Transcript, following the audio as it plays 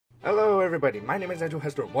Hello everybody, my name is Andrew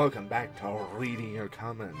Hester. Welcome back to Reading Your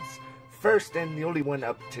Comments. First and the only one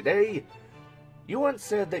up today, you once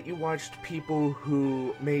said that you watched people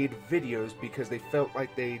who made videos because they felt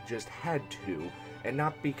like they just had to, and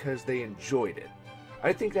not because they enjoyed it.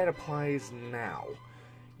 I think that applies now.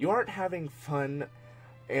 You aren't having fun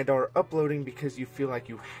and are uploading because you feel like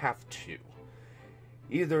you have to.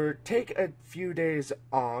 Either take a few days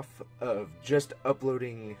off of just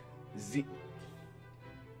uploading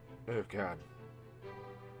Oh god.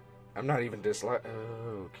 I'm not even okay.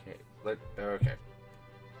 Okay.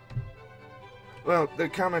 Well, the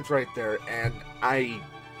comment's right there, and I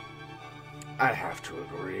have to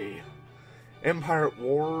agree. Empire at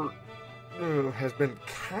War has been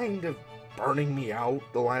kind of burning me out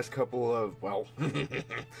the last couple of, well,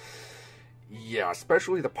 yeah,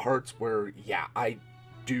 especially the parts where, yeah, I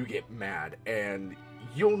do get mad, and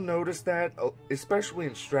you'll notice that, especially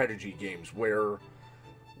in strategy games, where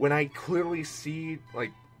when I clearly see,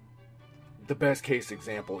 like, the best case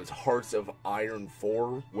example is Hearts of Iron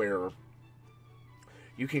 4, where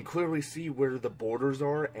you can clearly see where the borders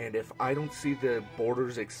are, and if I don't see the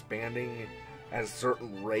borders expanding at a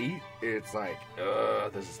certain rate, it's like,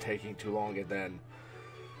 this is taking too long, and then,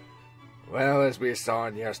 well, as we saw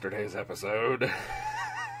in yesterday's episode,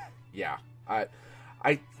 yeah, I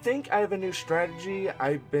think I have a new strategy.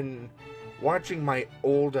 I've been watching my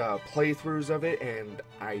old playthroughs of it, and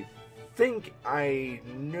I think I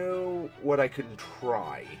know what I can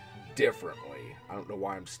try differently. I don't know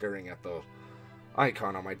why I'm staring at the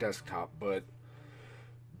icon on my desktop, but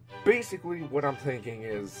basically what I'm thinking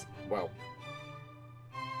is, well,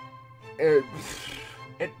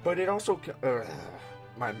 but it also,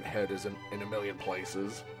 my head is in a million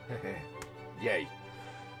places. Yay.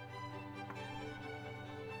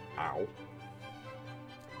 Ow.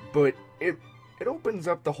 But it opens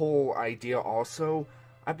up the whole idea also.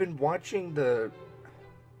 I've been watching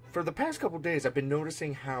for the past couple days, I've been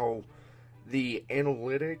noticing how the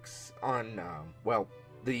analytics on, well,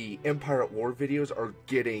 the Empire at War videos are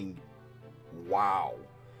getting, wow.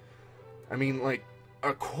 I mean, like,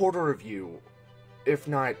 a quarter of you, if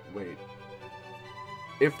not a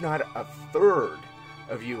third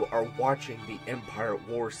of you are watching the Empire at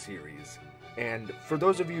War series. And for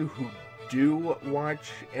those of you who do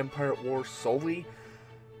watch Empire at War solely,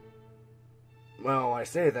 well, I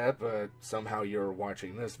say that, but somehow you're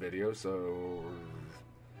watching this video, so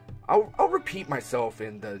I'll repeat myself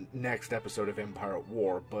in the next episode of Empire at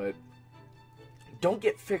War, but don't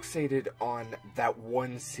get fixated on that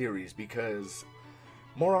one series, because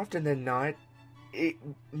more often than not, it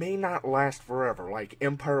may not last forever. Like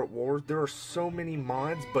Empire at War, there are so many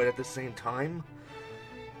mods, but at the same time,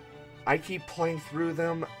 I keep playing through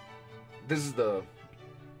them. This is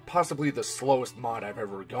possibly the slowest mod I've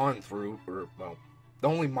ever gone through, or, well, the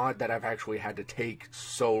only mod that I've actually had to take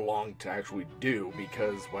so long to actually do,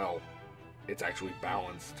 because, well, it's actually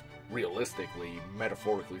balanced, realistically,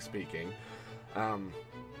 metaphorically speaking.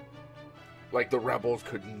 Like, the Rebels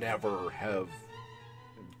could never have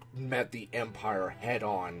met the Empire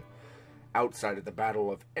head-on outside of the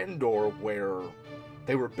Battle of Endor, where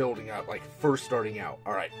they were building up, like, first starting out.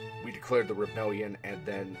 Alright, we declared the rebellion, and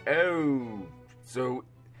then, oh, so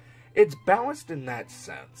it's balanced in that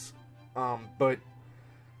sense. But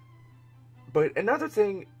another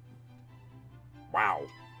thing, wow,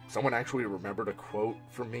 someone actually remembered a quote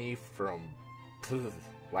from me from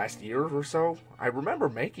last year or so. I remember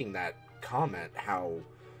making that comment, how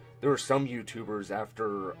there were some YouTubers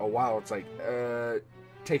after a while, it's like,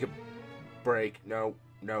 take a break, no,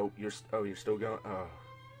 you're still going,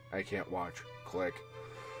 I can't watch, click.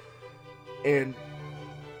 And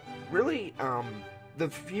really, the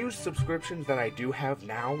few subscriptions that I do have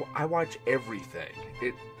now, I watch everything.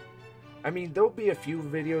 I mean, there'll be a few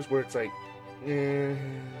videos where it's like,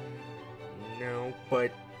 no,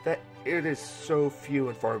 but it is so few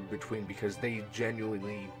and far between, because they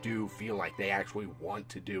genuinely do feel like they actually want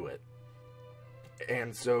to do it.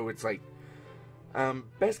 And so it's like,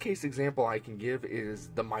 best case example I can give is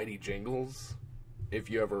the Mighty Jingles. If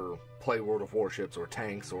you ever play World of Warships or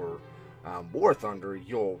Tanks or War Thunder,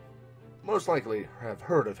 you'll most likely have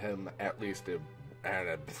heard of him, at least in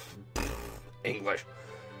English.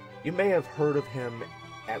 You may have heard of him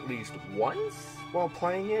at least once while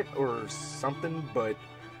playing it or something, but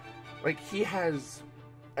like, he has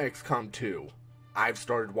XCOM 2. I've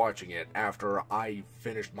started watching it after I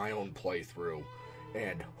finished my own playthrough,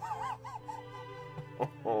 and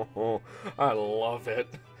I love it.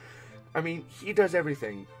 I mean, he does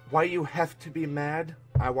everything. Why You Have to Be Mad?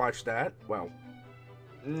 I watched that. Well,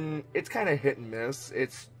 it's kind of hit and miss.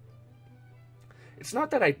 It's it's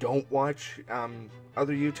not that I don't watch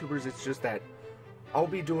other YouTubers, it's just that I'll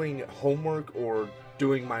be doing homework or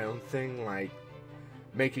doing my own thing, like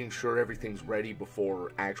making sure everything's ready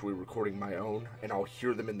before actually recording my own, and I'll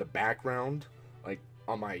hear them in the background, like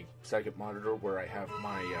on my second monitor where I have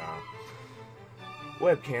my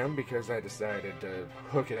webcam, because I decided to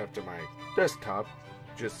hook it up to my desktop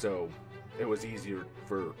just so it was easier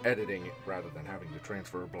for editing it rather than having to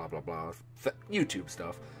transfer blah blah blah YouTube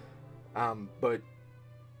stuff. But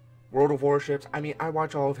World of Warships, I mean, I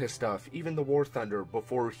watch all of his stuff, even the War Thunder,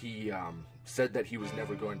 before he said that he was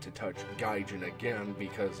never going to touch Gaijin again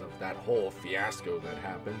because of that whole fiasco that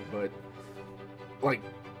happened. But like,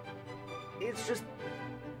 it's just,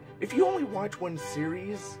 if you only watch one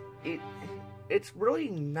series, it's really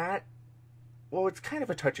not, well, it's kind of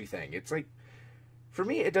a touchy thing. It's like, for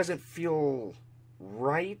me, it doesn't feel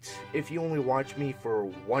right if you only watch me for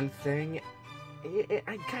one thing.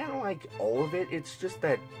 I kind of like all of it. It's just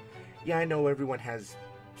that, yeah, I know everyone has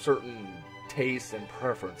certain tastes and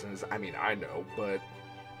preferences. I mean, I know, but,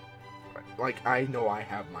 like, I know I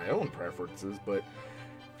have my own preferences, but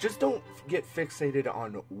just don't get fixated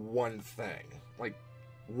on one thing. Like,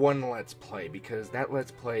 one Let's Play, because that Let's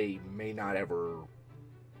Play may not ever,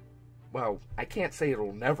 well, I can't say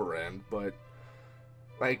it'll never end, but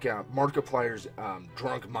like Markiplier's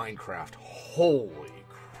Drunk Minecraft, holy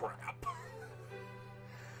crap.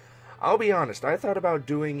 I'll be honest, I thought about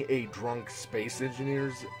doing a Drunk Space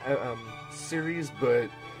Engineers series, but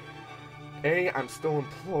A, I'm still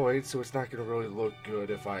employed, so it's not going to really look good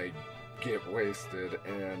if I get wasted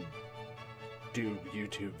and do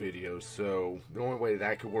YouTube videos, so the only way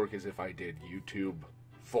that could work is if I did YouTube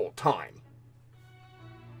full time.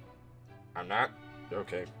 I'm not?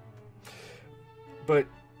 Okay. But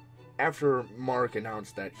after Mark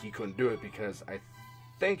announced that he couldn't do it because I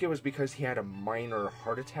think it was because he had a minor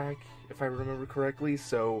heart attack, if I remember correctly,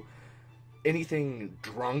 so anything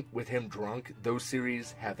drunk with him drunk, those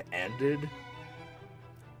series have ended.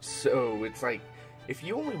 So it's like, if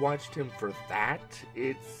you only watched him for that,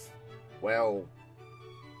 it's, well,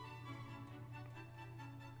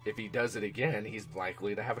 if he does it again, he's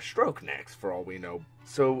likely to have a stroke next, for all we know.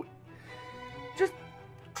 So just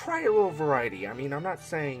try a little variety. I mean, I'm not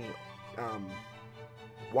saying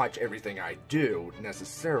watch everything I do,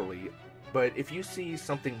 necessarily, but if you see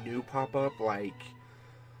something new pop up, like,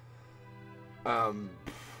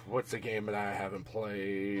 what's a game that I haven't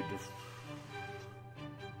played?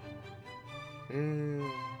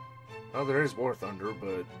 Well, there is War Thunder,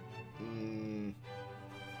 but,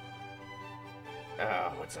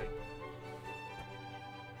 what's that?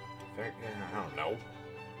 I don't know.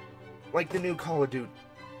 Like the new Call of Duty.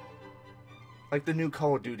 Like the new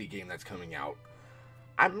Call of Duty game that's coming out.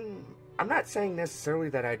 I'm not saying necessarily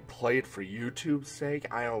that I'd play it for YouTube's sake.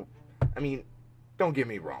 I mean, don't get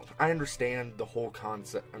me wrong. I understand the whole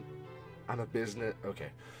concept. I'm a business.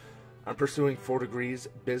 Okay. I'm pursuing 4 degrees.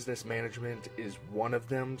 Business management is one of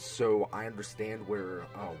them, so I understand where,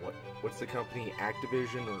 what's the company?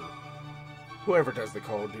 Activision or whoever does the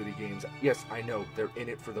Call of Duty games. Yes, I know, they're in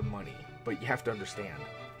it for the money, but you have to understand,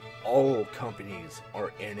 all companies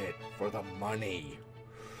are in it for the money.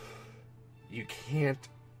 You can't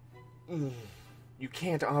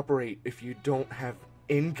operate if you don't have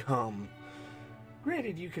income.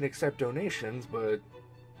 Granted, you can accept donations, but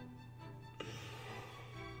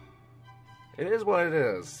it is what it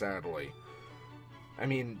is, sadly. I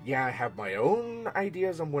mean, yeah, I have my own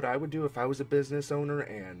ideas on what I would do if I was a business owner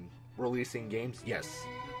and releasing games. Yes,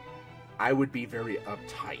 I would be very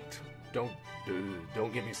uptight. Don't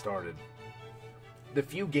get me started. The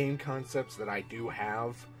few game concepts that I do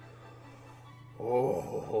have,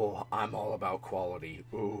 I'm all about quality.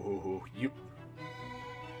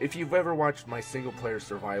 If you've ever watched my single-player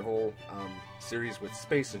survival series with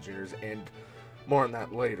Space Engineers, and more on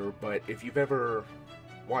that later, but if you've ever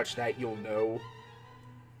watched that, you'll know,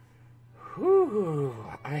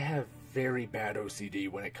 I have very bad OCD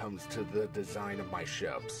when it comes to the design of my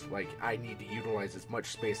ships. Like, I need to utilize as much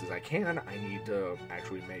space as I can. I need to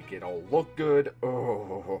actually make it all look good.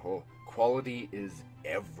 Quality is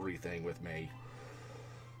everything with me.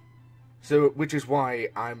 So, which is why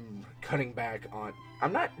I'm cutting back on...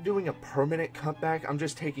 I'm not doing a permanent cutback. I'm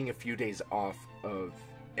just taking a few days off of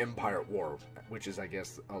Empire at War, which is, I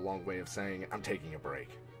guess, a long way of saying I'm taking a break.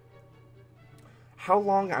 How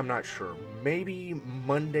long? I'm not sure. Maybe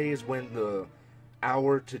Monday is when the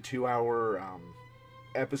hour to 2 hour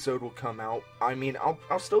episode will come out. I mean,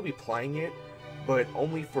 I'll still be playing it, but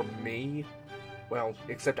only for me. Well,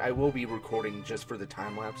 except I will be recording just for the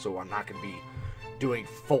time lapse, so I'm not going to be doing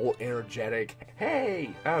full energetic,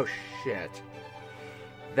 hey, oh shit,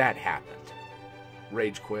 that happened.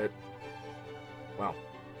 rage quit. Well,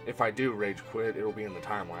 if I do rage quit, it'll be in the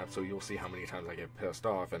time lapse, so you'll see how many times I get pissed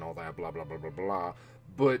off and all that, blah, blah, blah, blah, blah.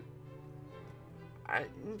 But I'm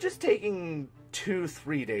just taking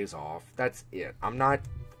 2-3 days off. That's it. I'm not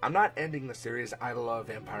ending the series. I love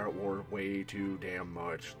Empire at War way too damn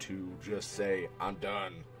much to just say, I'm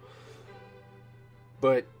done.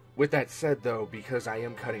 But with that said, though, because I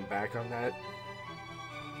am cutting back on that,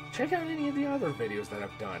 check out any of the other videos that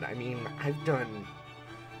I've done. I mean, I've done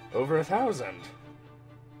over 1,000.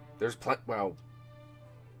 There's well,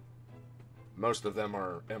 most of them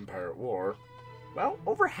are Empire at War. Well,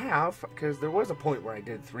 over half, because there was a point where I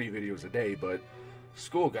did 3 videos a day, but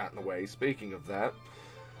school got in the way. Speaking of that,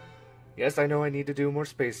 yes, I know I need to do more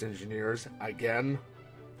Space Engineers. Again,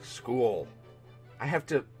 school. I have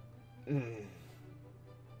to... It's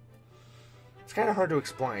kind of hard to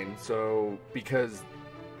explain, so, because...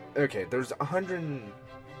 Okay, there's 100...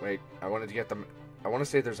 Wait, I wanted to get them... I want to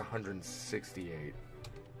say there's 168.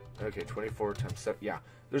 Okay, 24 times 7... Yeah,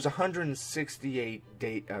 there's 168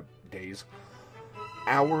 days...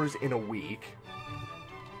 hours in a week,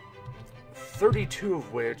 32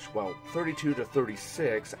 of which, well, 32 to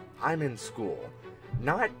 36, I'm in school.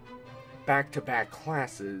 Not back-to-back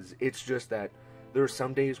classes, it's just that there are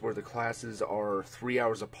some days where the classes are 3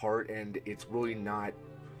 hours apart and it's really not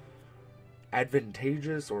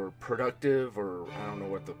advantageous or productive, or I don't know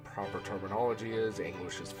what the proper terminology is.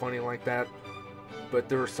 English is funny like that. But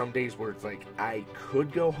there are some days where it's like, I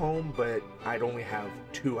could go home, but I'd only have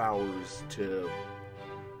 2 hours to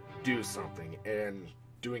do something, and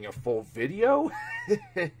doing a full video,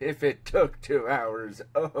 if it took 2 hours,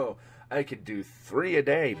 oh, I could do 3 a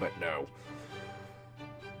day, but no.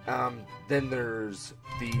 Then there's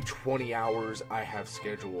the 20 hours I have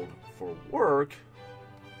scheduled for work,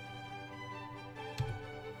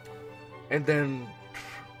 and then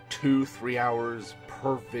 2-3 hours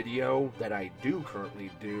per video that I do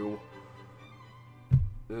currently do,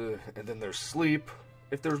 and then there's sleep.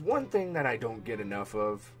 If there's one thing that I don't get enough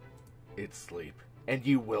of, it's sleep. And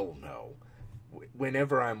you will know.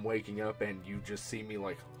 Whenever I'm waking up and you just see me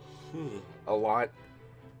like, a lot,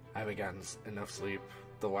 I haven't gotten enough sleep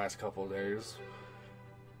the last couple of days.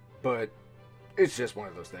 But it's just one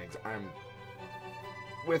of those things.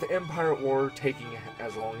 With Empire at War taking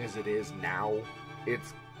as long as it is now,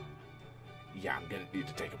 yeah, I'm gonna need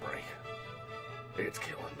to take a break. It's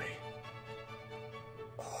killing me.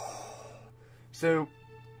 So,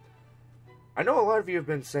 I know a lot of you have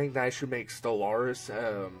been saying that I should make Stellaris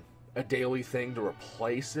a daily thing to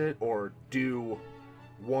replace it, or do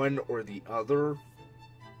one or the other.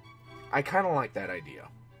 I kind of like that idea.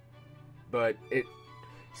 But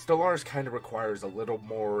Stellaris kind of requires a little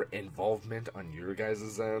more involvement on your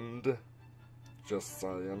guys' end. Just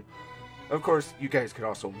saying. Of course, you guys could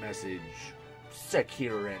also message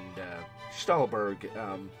Sekir and Stahlberg,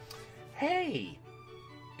 hey,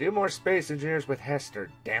 do more Space Engineers with Hester,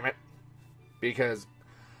 damn it. Because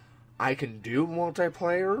I can do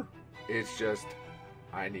multiplayer, it's just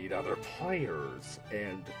I need other players.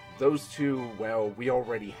 And those two, well, we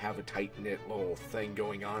already have a tight-knit little thing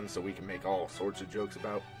going on, so we can make all sorts of jokes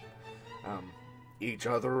about each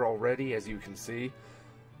other already, as you can see.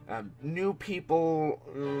 New people,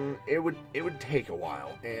 it would take a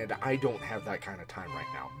while, and I don't have that kind of time right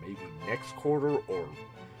now. Maybe next quarter, or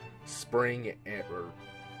spring, or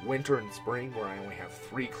winter and spring, where I only have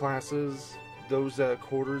 3 classes those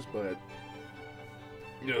quarters, but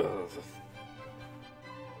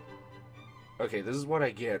okay, this is what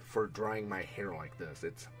I get for drying my hair like this.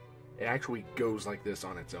 It actually goes like this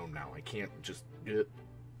on its own now. I can't just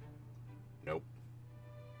nope.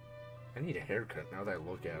 I need a haircut now that I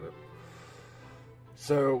look at it.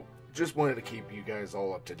 So, just wanted to keep you guys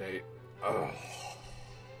all up to date. Ugh.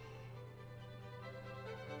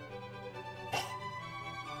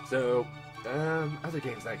 So, other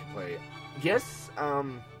games that I can play. Yes, I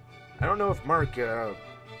don't know if Mark,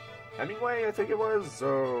 Hemingway, I think it was,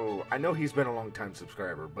 so I know he's been a long time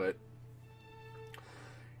subscriber, but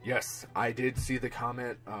yes, I did see the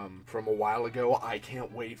comment, from a while ago. I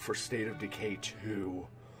can't wait for State of Decay 2.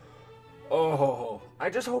 Oh, I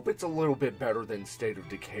just hope it's a little bit better than State of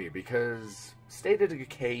Decay, because State of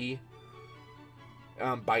Decay,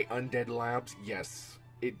 by Undead Labs, yes,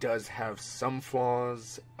 it does have some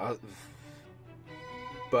flaws,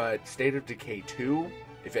 but State of Decay 2,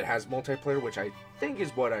 if it has multiplayer, which I think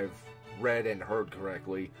is what I've read and heard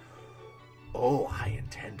correctly, oh, I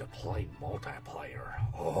intend to play multiplayer.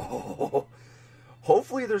 Oh,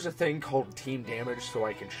 hopefully there's a thing called team damage so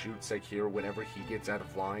I can shoot Sekir whenever he gets out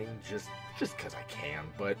of line, just because I can.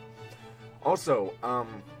 But also,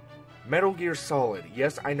 Metal Gear Solid.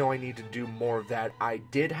 Yes, I know I need to do more of that. I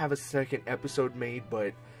did have a second episode made,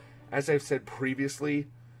 but as I've said previously,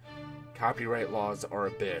 copyright laws are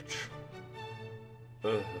a bitch.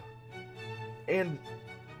 Ugh. And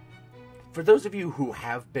for those of you who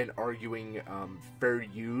have been arguing fair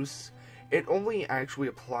use, it only actually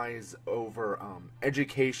applies over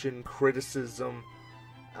education, criticism,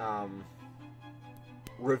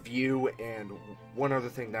 review, and one other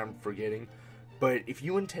thing that I'm forgetting. But if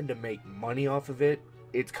you intend to make money off of it,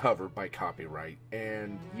 it's covered by copyright.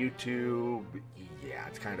 And YouTube, yeah,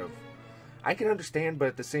 it's kind of... I can understand, but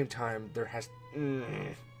at the same time, there has...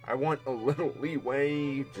 I want a little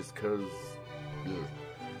leeway, just because...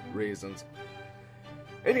 reasons.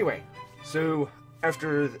 Anyway, so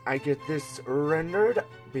after I get this rendered,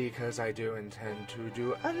 because I do intend to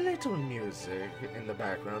do a little music in the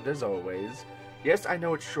background, as always. Yes, I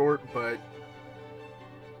know it's short, but...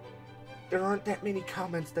 there aren't that many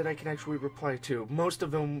comments that I can actually reply to. Most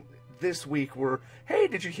of them this week were, hey,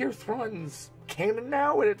 did you hear Thrawn's canon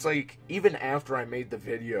now? And it's like, even after I made the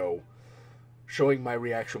video showing my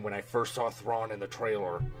reaction when I first saw Thrawn in the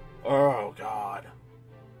trailer, oh god.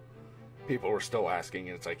 People were still asking,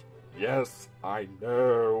 and it's like, yes, I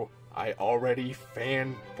know. I already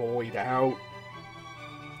fanboyed out.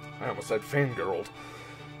 I almost said fangirled.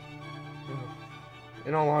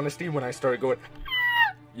 In all honesty, when I started going,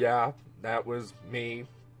 yeah, that was me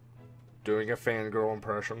doing a fangirl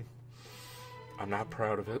impression. I'm not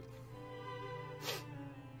proud of it.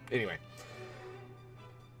 Anyway.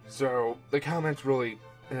 So, the comments really...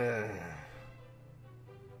 yeah.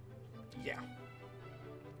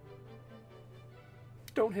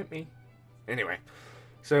 Don't hit me. Anyway.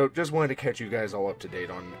 So, just wanted to catch you guys all up to date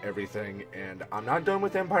on everything. And I'm not done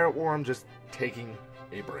with Empire at War. I'm just taking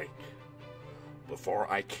a break.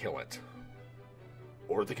 Before I kill it.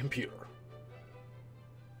 Or the computer.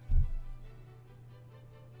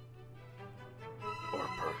 Or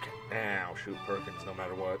Perkins. I'll shoot Perkins no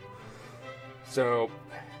matter what. So,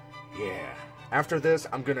 yeah. After this,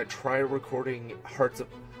 I'm gonna try recording Hearts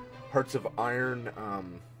of Iron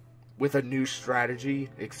with a new strategy.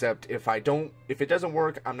 Except if it doesn't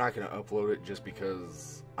work, I'm not gonna upload it just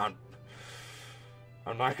because I'm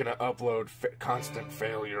not gonna upload constant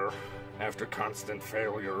failure after constant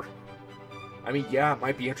failure. I mean, yeah, it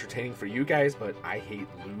might be entertaining for you guys, but I hate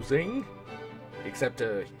losing. Except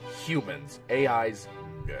to humans. AIs,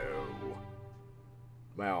 no.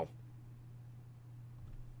 Well,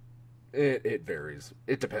 it varies.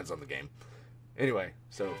 It depends on the game. Anyway,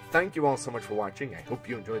 so thank you all so much for watching. I hope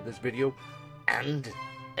you enjoyed this video. And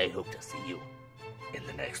I hope to see you in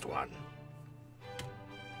the next one.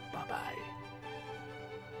 Bye-bye.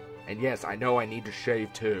 And yes, I know I need to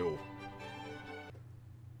shave too.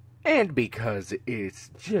 And because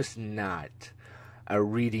it's just not a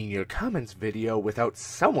reading your comments video without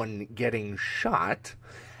someone getting shot.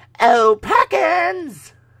 Oh,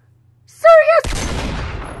 Perkins!